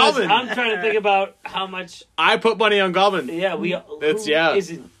money on Because Gallman. I'm trying to think about how much. I put money on Gallman. Yeah, we. It's who yeah.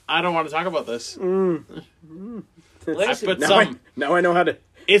 isn't- I don't want to talk about this. Listen, put now, some. now I know how to.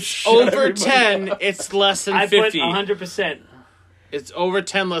 It's Shut over everybody 10. It's less than I put 50. 100%. It's over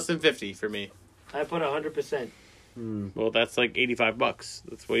 10, less than 50 for me. I put 100%. Well, that's like $85.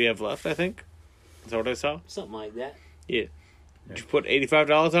 That's what you have left, I think. Is that what I saw? Something like that. Yeah. Did you put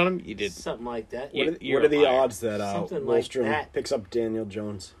 $85 on him? You did. Something like that. Yeah. What are the liar. odds that Something like Wallstrom that. picks up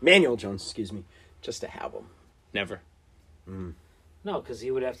Manuel Jones, excuse me, just to have him? Never. No, because he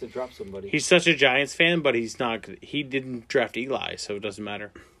would have to drop somebody. He's such a Giants fan, but he's not. He didn't draft Eli, so it doesn't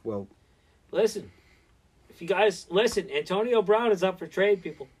matter. Well, Listen, if you guys listen, Antonio Brown is up for trade.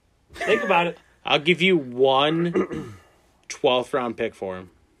 People, think about it. I'll give you one 12th round pick for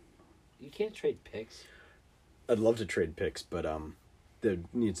him. You can't trade picks. I'd love to trade picks, but there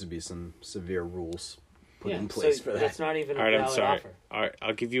needs to be some severe rules put in place so for that. That's not even a All right, I'm valid sorry. offer. All right,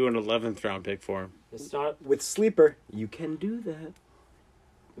 I'll give you an 11th round pick for him. It's not. With Sleeper, you can do that.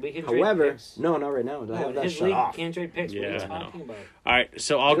 We can trade However, picks. no, not right now. I No, have in that his shut league, off. you can't trade picks. What are Yeah, you I know. talking about? All right,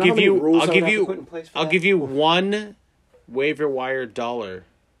 so I'll You know give how many you. rules I'll I give would have to you. put in place for I'll that? give you one waiver wire dollar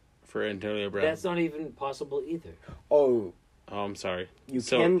for Antonio Brown. That's not even possible either. Oh, Oh, I'm sorry. You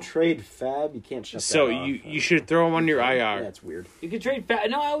can trade Fab. You can't shut So that off. you should throw him on your IR. That's weird. You can trade Fab.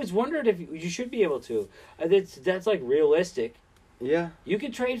 No, I always wondered if you should be able to. That's like realistic. Yeah. You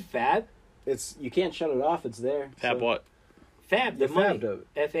can trade Fab. You can't shut it off. It's there. Fab what? Fab, the The money. Fab,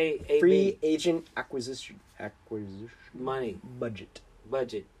 FAAB. Free agent acquisition money. budget.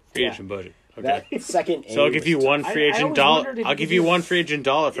 Budget. Free Yeah. agent budget. Okay. That second. So I'll give you one free I agent always dollar. wondered if I'll you give could you do- one free agent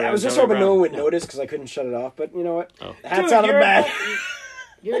dollar for I was just Antonio hoping no Brown. one would notice because I couldn't shut it off. But you know what? Oh. Hats Dude, out of the you're bag.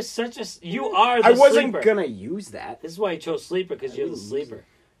 You're such a. You are the I wasn't sleeper. gonna use that. This is why I chose sleeper, because you're the wouldn't use sleeper.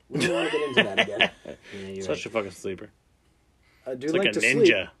 We don't want to get into that again. Yeah, you're Such a fucking sleeper. I do It's like like a to ninja.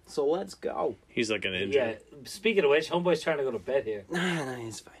 sleep, so let's go. He's like a ninja. Yeah. Speaking of which, homeboy's trying to go to bed here. Nah,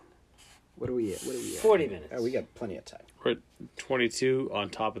 it's fine. What are we at? 40 minutes. Oh, we got plenty of time. We're at 22 on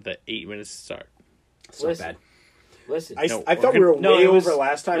top of the 8 minutes to start. It's not Listen. bad. Listen. I No, thought we we're were gonna- No, way it was- over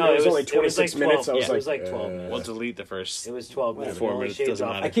last time. no, it was only it was like 26 minutes. 12. I was Yeah, like, it was like 12 minutes. We'll delete the first. It was 12 minutes. 4 We only minutes, shaved doesn't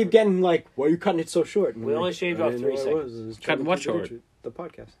off- matter. I keep getting like, why are you cutting it so short? And We I'm only like, shaved I off didn't 3 know I seconds. was. I was trying Cutting to what keep it short? intro- The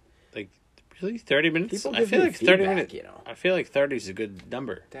podcast. Like, really? 30 minutes? People I give feel me like 30 feedback, minutes. you know. I feel like 30 is a good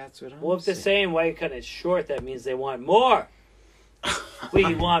number. That's what I'm Well, if they're saying. saying why you cutting it short, that means they want more.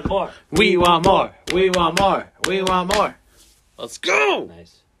 We want more. We want more. We want more. We want more. Let's go.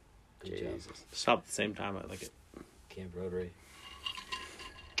 Nice. Good job. Stop at the same time. I like it. Camp Rotary.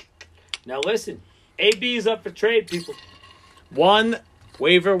 Now listen. AB is up for trade, people. One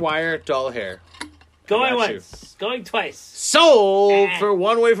waiver wire dollar hair. Going got you. once. Going twice. Sold Ah. for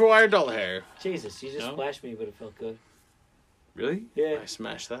one waiver wire dollar hair. Jesus, you just No? splashed me, but it felt good. Really? Yeah. I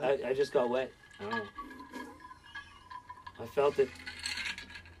smashed that. I just got wet. I don't know. I felt it.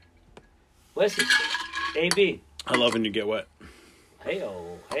 Listen. AB. I love when you get wet.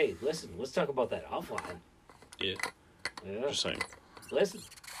 Hey, listen. Let's talk about that offline. Yeah. Yeah. Just saying. Listen.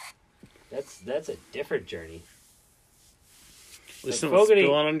 That's a different journey. Listen, Fogarty- what's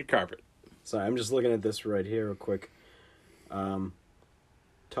spilling on your carpet. Sorry, I'm just looking at this right here real quick. Tom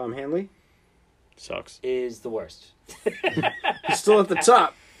Hanley, Sucks. Is the worst. he's still at the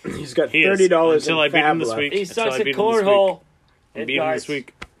top. He's got He is, $30 until I in beat him Fab this left. week. He Until sucks I at beat him this week. cornhole I and beat him darts. this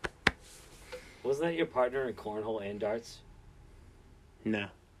week. Wasn't that your partner in cornhole and darts? Nah.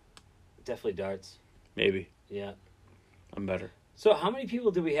 Definitely darts. Maybe. Yeah. I'm better. So how many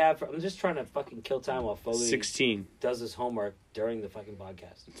people do we have? I'm just trying to fucking kill time while Fogarty 16. does his homework during the fucking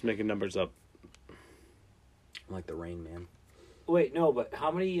podcast. Let's making numbers up. I'm like the Rain Man. Wait, no, but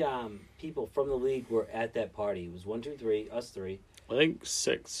how many people from the league were at that party? It was 1, 2, 3, us 3. I think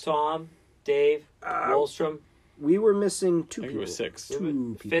 6. Tom, Dave, Wallstrom. We were missing two I think people. it was 6.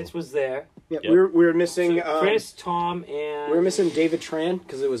 Two people. Fitz was there. Yeah, Yep. we were missing So Chris, Tom, and we were missing David Tran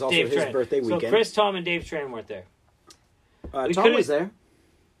because it was also Dave his Tran. birthday So weekend. Chris, Tom, and Dave Tran weren't there. we Tom could've- was there.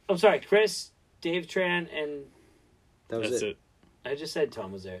 I'm sorry, Chris, Dave Tran, and That was That's it. it. I just said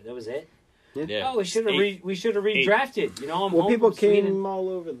Tom was there. That was it. Yeah. Oh, we should have we should have redrafted. You know, I'm Well, home people from Sweden. came all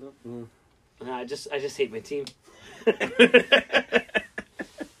over the. No, I just hate my team.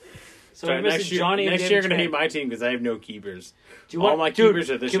 So Sorry, we're missing next year, Johnny and next David year you're going to Tran. hate my team because I have no keepers. Do you all want, my dude, keepers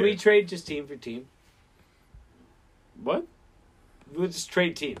are this Can year. we trade just team for team? What? We'll just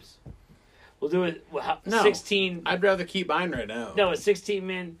trade teams. We'll do it. No. 16. I'd rather keep mine right now. No, a 16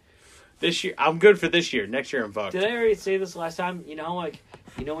 man. This year, I'm good for this year. Next year, I'm fucked. Did I already say this last time? You know,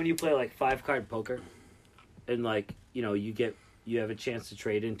 when you play like 5-card poker, and like you have a chance to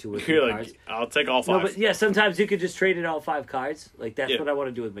trade into with You're cards. like, I'll take all 5. No, but yeah, sometimes you could just trade it all 5 cards. Like that's Yeah. what I want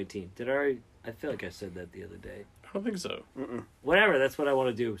to do with my team. Did I already? I feel like I said that the other day. I don't think so. Whatever, that's what I want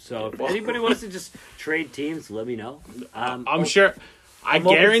to do. So if anybody wants to just trade teams, let me know. I'm sure. I'm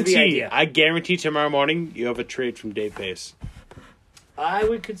open to the idea. I guarantee tomorrow morning you have a trade from Dave Pace. I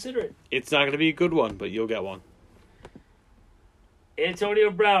would consider it. It's not going to be a good one, but you'll get one. Antonio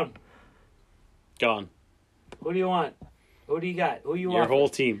Brown. Gone. Who do you want? Who do you got? Who you Your want? whole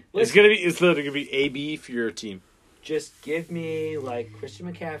team. Listen. It's literally gonna be AB for your team. Just give me like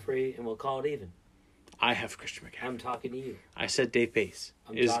Christian McCaffrey, and we'll call it even. I have Christian McCaffrey. I'm talking to you. I said Dave Pace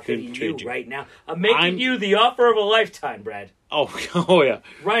I'm is talking going to to you trade you right now. I'm making you the offer of a lifetime, Brad. Oh, oh yeah.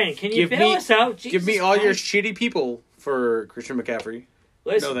 Ryan, can you Give bail me- us out? Give me Jesus all your Christ. shitty people for Christian McCaffrey.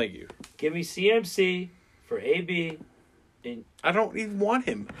 Listen, No, thank you. give me CMC for AB. And I don't even want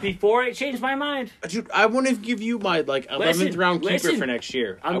him, before I change my mind, dude. I want to give you my 11th round keeper listen. for next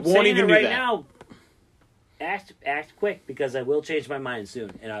year. I'm I won't saying even it do right that. now. Act quick because I will change my mind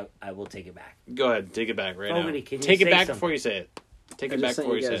soon, and I will take it back. Go ahead, take it back right Fogarty, now. can you Take it say back something? before you say it. Take I it just back sent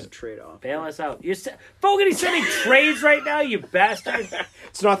before you you guys said a it. trade off. Bail us out. Fogarty's sending trades right now, you bastard.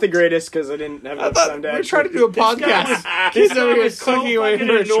 It's not the greatest because I didn't have enough time to We're actually... trying to do a podcast. He's over here so clicking away fucking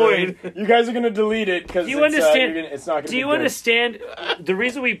for a annoyed. trade. You guys are going to delete it because Do you understand? it's not going to Do be you good. understand? The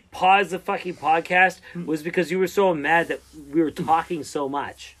reason we paused the fucking podcast was because you were so mad that we were talking so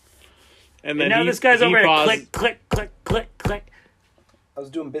much. And And now this guy's over here, paused click, click, click, click, click. I was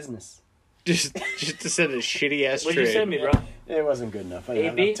doing business. just to send a shitty ass What trade. did you send me, bro? It wasn't good enough. I didn't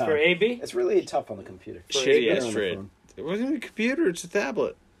have AB enough time. for AB? It's really tough on the computer. Shitty Better ass on the trade. phone. It wasn't a computer. It's a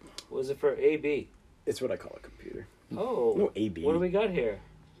tablet. Was it for AB? It's what I call a computer. Oh, No, AB. What do we got here?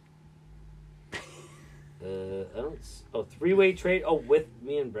 I don't. Three-way trade. Oh, with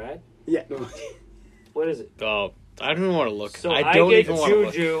me and Brad. Yeah. No. What is it? Oh, I don't even want to look. So I don't get even want to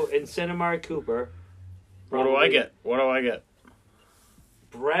look. Juju and Cinemar Cooper. What do I get? What do I get?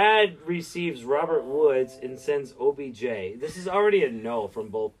 Brad receives Robert Woods and sends OBJ. This is already a no from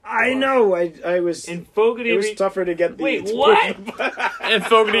both. I know. I was... And Fogarty. It was tougher to get the... Wait, what? And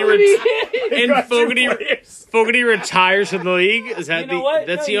Fogarty Fogarty retires from the league. Is that You know what?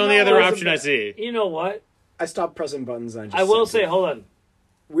 That's No, the you only know other what? option I see. You know what? I stopped pressing buttons. And I will sent say, it. hold on.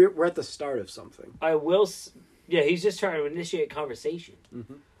 We're at the start of something. Yeah, he's just trying to initiate conversation.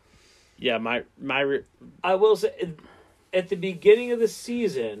 Yeah, my I will say, at the beginning of the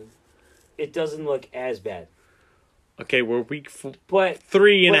season, it doesn't look as bad. okay. We're week But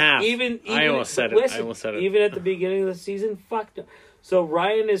 3.5. Even I almost said it. listen, I almost said it. Even at the beginning of the season, fuck no. So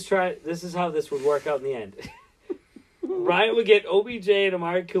Ryan is trying. This is how this would work out in the end. Ryan would get OBJ and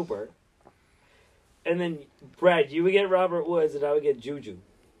Amari Cooper, and then Brad, you would get Robert Woods, and I would get Juju.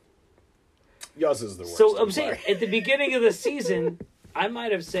 Yours is the worst. So I'm saying, at the beginning of the season, I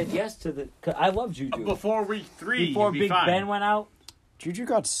might have said yes to the. 'Cause I love Juju. before week 3. Before Big Ben went out. Juju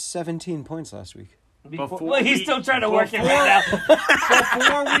got 17 points last week. Well, he's still trying to work it right now.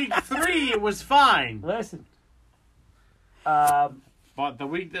 Before week 3, it was fine. Listen. But the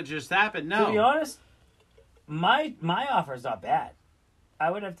week that just happened, no. To be honest, my offer is not bad. I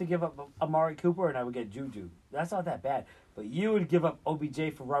would have to give up Amari Cooper and I would get Juju. That's not that bad. But you would give up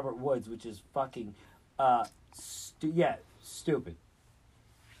OBJ for Robert Woods, which is fucking, stupid.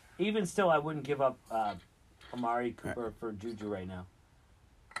 Even still, I wouldn't give up Amari Cooper for Juju right now.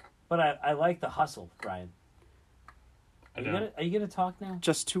 But I like the hustle, Brian. Are you gonna talk now?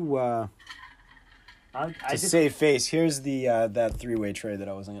 Just to I just, save face, here's the that three-way trade that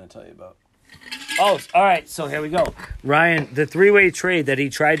I wasn't going to tell you about. Oh, all right. So here we go. Ryan, the three-way trade that he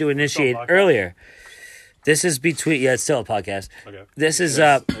tried to initiate earlier. This is between. Yeah, it's still a podcast. Okay. This is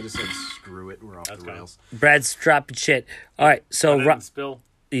I just said screw it. We're off the rails. Brad's dropping shit. All right. So Spill.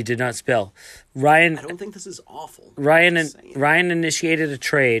 you did not spill. Ryan. I don't think this is awful. Ryan Just and saying. Ryan initiated a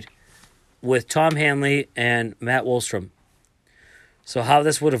trade with Tom Hanley and Matt Wolstrom. So how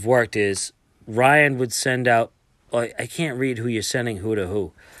this would have worked is Ryan would send out. I can't read who you're sending who to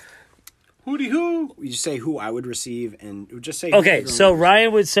who. Hooty hoo. You say who I would receive, and just say... Okay, so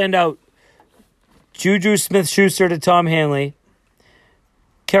Ryan would send out Juju Smith-Schuster to Tom Hanley,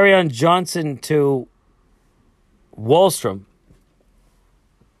 Kerryon Johnson to Wallstrom.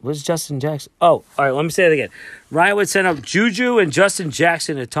 Where's Justin Jackson? Oh, all right, let me say it again. Ryan would send out Juju and Justin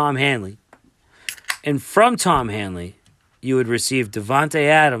Jackson to Tom Hanley. And from Tom Hanley, you would receive Devontae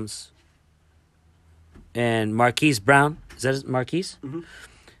Adams and Marquise Brown. Is that Marquise? Mm-hmm.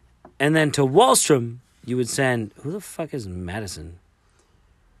 And then to Wallstrom, you would send... Who the fuck is Madison?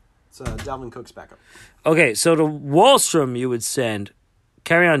 It's Dalvin Cook's backup. Okay, so to Wallstrom, you would send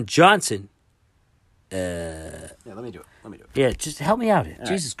Kerryon Johnson. Yeah, let me do it. Yeah, just help me out here.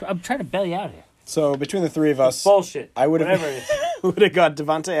 Jesus Christ, I'm trying to bail you out here. So between the three of us, Bullshit. I would have Whatever it is. would have got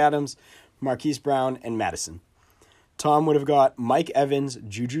Devontae Adams, Marquise Brown, and Madison. Tom would have got Mike Evans,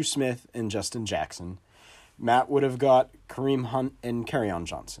 Juju Smith, and Justin Jackson. Matt would have got Kareem Hunt and Kerryon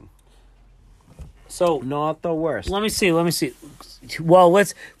Johnson. So Not the worst. let me see. Well,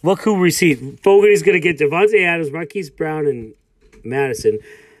 let's look who received. Fogarty's going to get Devontae Adams, Marquise Brown, and Madison.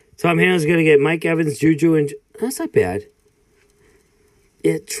 Tom Hanley's going to get Mike Evans, Juju, and that's not bad.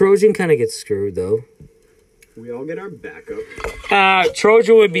 Yeah, Trojan kind of gets screwed though. We all get our backup.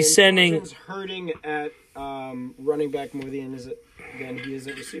 Trojan would be sending. Trojan's hurting at running back more than he is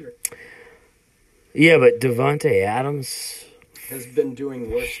at receiver. Yeah, but Devontae Adams. Has been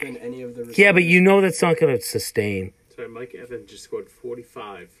doing worse than any of the receivers. Yeah, but you know that's not going to sustain. Sorry, Mike Evans just scored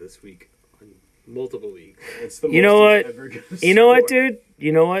 45 this week on multiple leagues. It's the You most know he's what? ever gonna You know what, score. dude?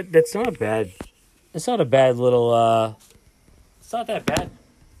 You know what? That's not bad. It's not a bad little. It's not that bad.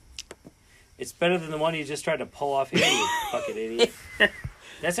 It's better than the one you just tried to pull off here, you fucking idiot.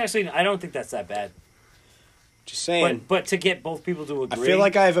 That's actually. I don't think that's that bad. Just saying. But to get both people to I agree. feel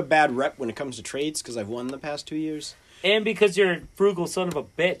like I have a bad rep when it comes to trades because I've won the past 2 years. And because you're a frugal son of a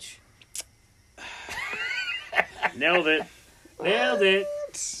bitch. Nailed it. Nailed it.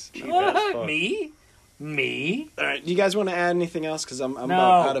 Cheap as fuck. Me? All right, do you guys want to add anything else? Because I'm No.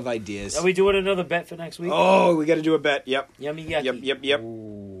 about out of ideas. Are we doing another bet for next week? Oh, we got to do a bet. Yep. Yummy yucky. Yep.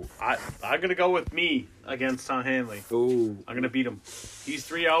 Ooh, I'm gonna go with me against Tom Hanley. Ooh. I'm gonna beat him. He's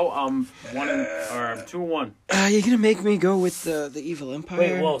 3-0. I'm 2-1. You're going to make me go with the Evil Empire?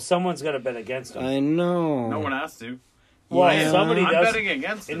 Wait, well, someone's got to bet against him. I know. No one has to. Well, Yeah. somebody I'm does. betting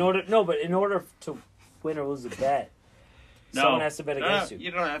against him. But in order to win or lose the bet, someone has to bet against you.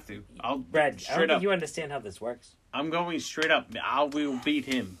 You don't have to. I'll Brad, I don't straight think up. you understand how this works. I'm going straight up. I will beat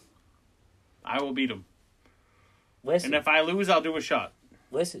him. I will beat him. Listen, And if I lose, I'll do a shot.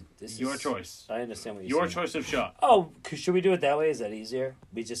 listen. This Your is choice. I understand what you're Your saying. choice of shot. Oh, should we do it that way? Is that easier?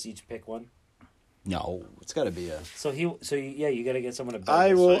 We just each pick one. No, it's got to be a... You got to get someone to bet.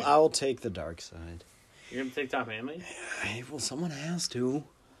 I will. side. I'll take the dark side. You're gonna take Tom Hanley? Well, someone has to.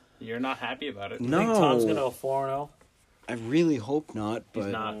 You're not happy about it. You think Tom's gonna No, go 4-0? I really hope not. But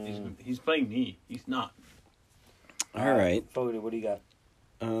He's not. He's playing me. He's not. all right. Foggy, what do you got?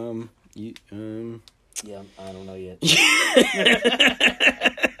 Yeah, I don't know yet.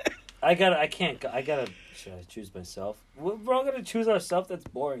 I gotta. Should I choose myself? We're all gonna choose ourselves. That's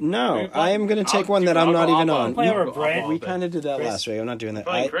boring. No, I am going to take I'll one do- that I'm I'll not go- even I'll on. go- Play I'll over go- Brad. I'll We go kind of did that Chris. last week. I'm not doing that.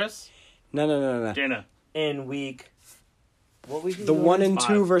 Playing Chris? No. Dana. In week. What week? The 1 and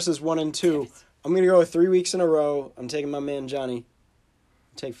 2 5. versus 1 and 2. I'm going to go 3 weeks in a row. I'm taking my man Johnny.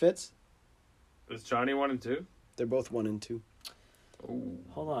 Take Fitz. Is Johnny 1 and 2? They're both 1 and 2. Ooh.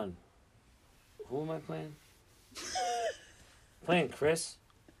 Hold on. Who am I playing? Playing Chris.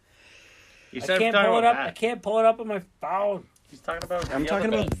 You I said can't talking pull it about up. I that. can't pull it up on my phone. He's talking about. I'm the talking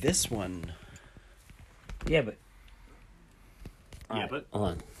other about bet. this one. Yeah, but. Yeah, but. Hold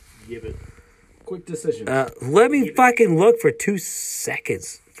on. Give it. Quick decision. Let me fucking look for 2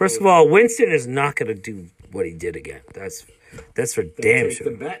 seconds. First of all, Winston is not going to do what he did again. That's for damn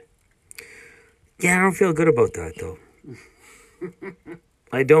sure. bet. Yeah, I don't feel good about that, though.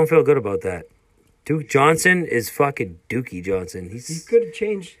 I don't feel good about that. Duke Johnson is fucking Dookie Johnson. He's going to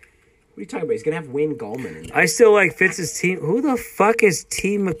change. What are you talking about? He's going to have Wayne Gallman in there. I still like Fitz's team. Who the fuck is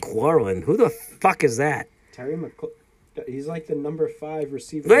T. McLaurin? Who the fuck is that? Terry he's like the number 5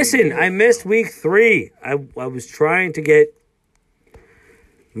 receiver. Listen, I missed week 3. I was trying to get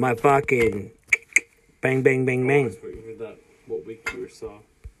my fucking bang, bang, bang, bang. What week you saw?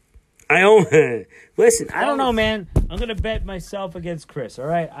 Listen, I don't know, man. I'm going to bet myself against Chris, all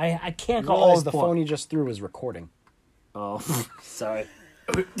right? I can't go all the phone you just threw was recording. Oh, sorry.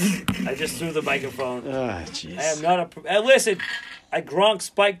 I just threw the microphone. Ah, jeez. I am not listen, I Gronk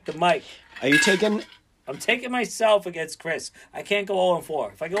spiked the mic. Are you taking... I'm taking myself against Chris. I can't go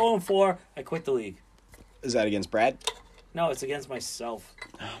 0-4. If I go 0-4, I quit the league. Is that against Brad? No, it's against myself.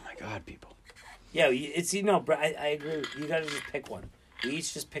 Oh, my God, people. Yeah, it's Brad, I agree. You got to just pick one. You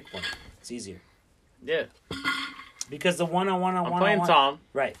each just pick one. It's easier. Yeah. Because the one-on-one I'm playing Tom.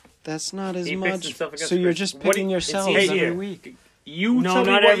 Right. That's not as He picks much. himself against So you're Chris. just What do picking you- yourselves it's easier. every week. You No, tell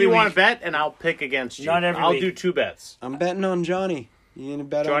me not what every you want week. to bet, and I'll pick against you. Not every I'll week. do 2 bets. I'm betting on Johnny. You gonna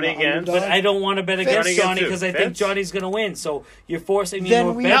bet Johnny on the again? underdog? But I don't want to bet against Johnny Johnny against because who? I think Fitz? Johnny's going to win. So you're forcing me Then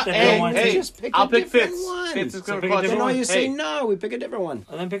to a we- bet that I don't want to. hey, Just pick I'll a pick different Fitz. one. Fitz is So going to pick a clutch Then different all it. one. you say Hey. no. We pick a different one.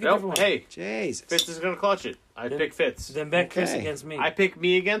 And then pick a Nope. different one. Hey, Jesus. Fitz is going to clutch it. I pick Fitz. Then bet Chris Okay. against me. I pick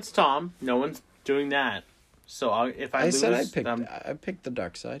me against Tom. No one's doing that. So if I I lose, said then I picked the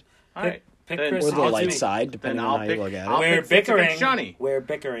dark side. all right. Pick Then Chris Or the against light me. side, depending Then on I'll how pick- you look at I'll it. We're pick Fitz bickering. against Johnny. We're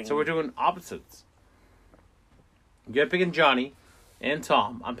bickering. So we're doing opposites. You're picking Johnny and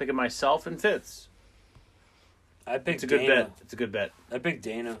Tom. I'm picking myself and Fitz. I picked It's a good Dana. bet. It's a good bet. I picked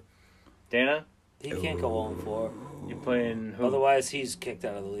Dana. Dana, He can't go 0-4. you playing who? Otherwise, he's kicked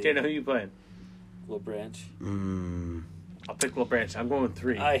out of the league. Dana, who you playing? LeBranch. I'll pick LeBranch. I'm going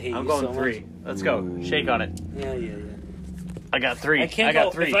 3. I hate I'm you going so 3. Let's go. Shake on it. Yeah. I got 3. I can't I got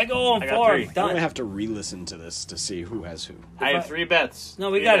go. 3. If I go I 0-4, got 3. I'm I'm done. gonna have to re-listen to this to see who has who. I have 3 bets. No,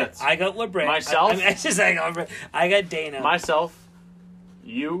 we 3 got bets. it. I got LeBranch. Myself? I got Dana. Myself,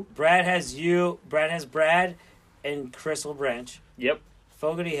 you. Brad has you. Brad has Brad and Chris LeBranch. Yep.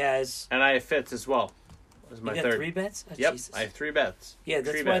 Fogarty has. And I have Fitz as well. As You my got third. 3 bets? Oh, Yep. Jesus. I have 3 bets. Yeah,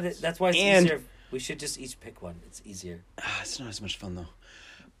 that's 3 why. bets. That's why it's And- easier. We should just each pick one. It's easier. It's not as much fun though.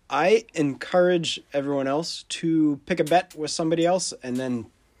 I encourage everyone else to pick a bet with somebody else, and then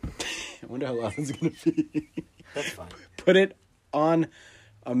I wonder how loud it's gonna be. That's fine. Put it on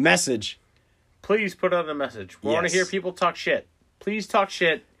a message. Please put out a message. We want to Yes. hear people talk shit. Please talk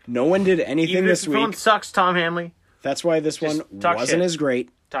shit. No one did anything Even this if your phone week. sucks, Tom Hanley, That's why this one talk wasn't shit. as great.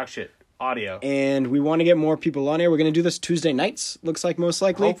 talk shit. Audio. And we want to get more people on here. We're going to do this Tuesday nights, looks like most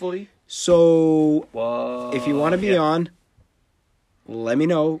likely. Hopefully. So Whoa. if you want to be on, let me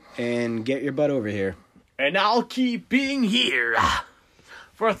know and get your butt over here. And I'll keep being here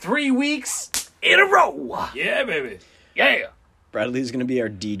for 3 weeks in a row. Yeah, baby. Yeah. Bradley's going to be our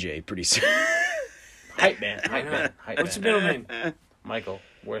DJ pretty soon. Hype man. Hype man. Hype What's your man. middle name? Michael.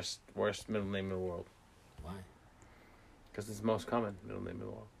 Worst middle name in the world. Why? Because it's the most common middle name in the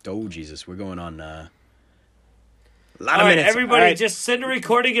world. Oh, Jesus. We're going on a lot All of right, minutes. everybody, All right. just send a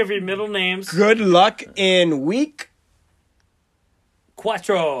recording of your middle names. Good luck in week.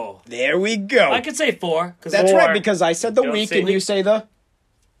 Quattro. There we go. I could say 4. That's Four. right, because I said the Don't week say and you week. say the...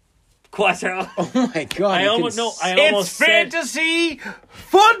 Quattro. Oh, my God. I you almost can no. I It's almost said. fantasy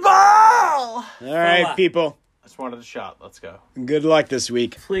football. All right, Fella. people. That's one of the shot. Let's go. Good luck this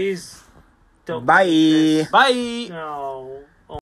week. Please don't. Bye. Bye. No.